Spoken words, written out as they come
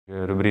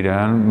Dobrý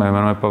den, mé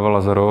jméno je Pavel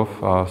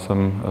Lazarov a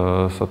jsem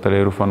z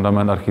ateliéru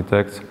Fandament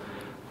Architects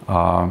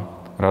a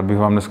rád bych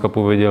vám dneska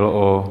pověděl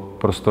o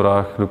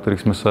prostorách, do kterých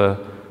jsme se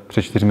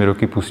před 4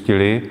 roky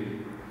pustili.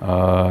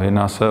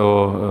 Jedná se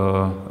o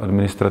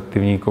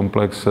administrativní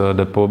komplex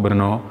DEPO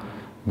Brno,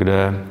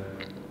 kde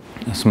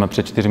jsme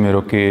před 4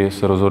 roky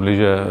se rozhodli,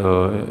 že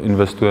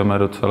investujeme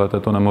do celé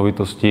této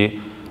nemovitosti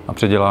a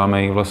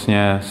předěláme ji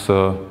vlastně z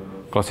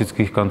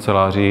klasických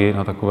kanceláří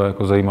na takové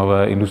jako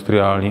zajímavé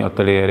industriální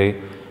ateliéry,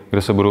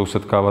 kde se budou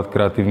setkávat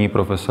kreativní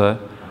profese.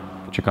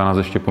 Čeká nás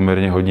ještě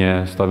poměrně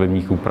hodně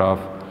stavebních úprav,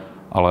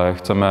 ale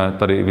chceme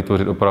tady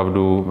vytvořit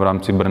opravdu v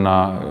rámci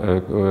Brna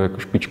jako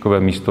špičkové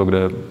místo,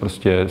 kde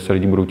prostě se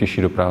lidi budou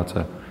těšit do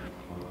práce.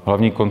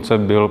 Hlavní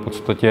koncept byl v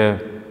podstatě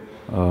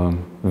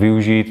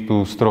využít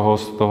tu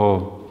strohost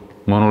toho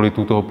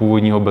monolitu, toho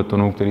původního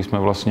betonu,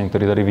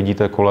 který tady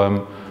vidíte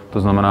kolem. To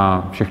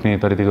znamená, všechny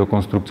tady tyto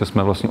konstrukce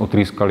jsme vlastně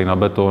otrýskali na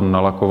beton,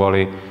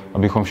 nalakovali,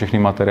 abychom všechny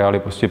materiály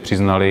prostě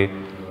přiznali.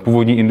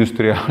 Původní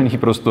industriální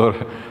prostor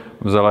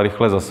vzala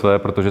rychle za své,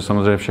 protože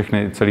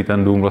samozřejmě celý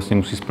ten dům vlastně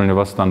musí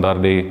splňovat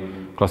standardy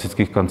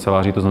klasických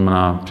kanceláří, to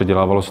znamená,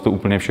 předělávalo se to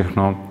úplně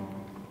všechno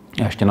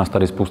a ještě nás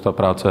tady spousta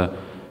práce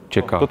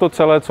čeká. Toto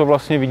celé, co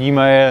vlastně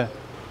vidíme, je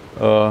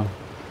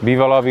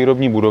bývalá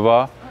výrobní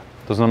budova,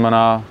 to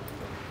znamená,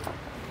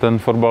 ten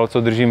fotbal,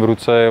 co držím v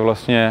ruce, je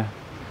vlastně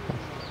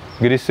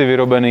kdysi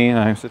vyrobený,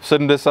 nevím, v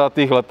 70.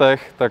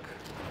 letech, tak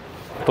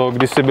to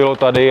kdysi bylo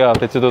tady a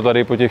teď se to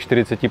tady po těch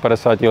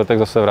 40-50 letech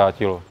zase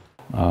vrátilo.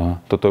 A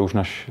toto je už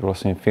náš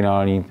vlastně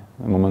finální,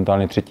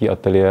 momentálně 3.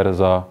 ateliér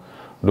za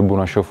dobu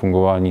našeho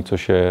fungování,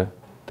 což je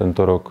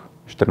tento rok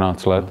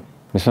 14 let.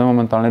 My jsme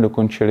momentálně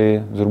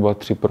dokončili zhruba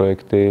 3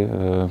 projekty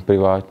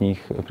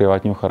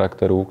privátního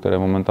charakteru, které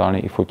momentálně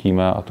i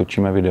fotíme a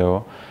točíme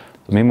video.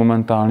 My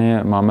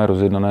momentálně máme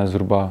rozjednané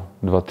zhruba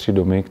 2-3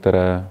 domy,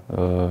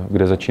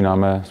 kde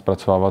začínáme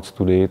zpracovávat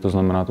studii, to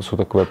znamená, to jsou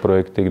takové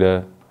projekty,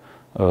 kde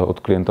od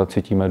klienta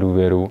cítíme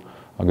důvěru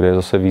a kde je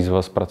zase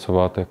výzva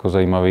zpracovat jako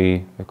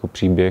zajímavý jako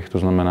příběh, to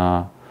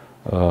znamená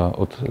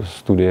od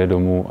studie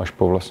domu až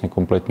po vlastně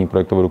kompletní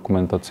projektovou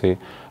dokumentaci,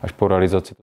 až po realizaci.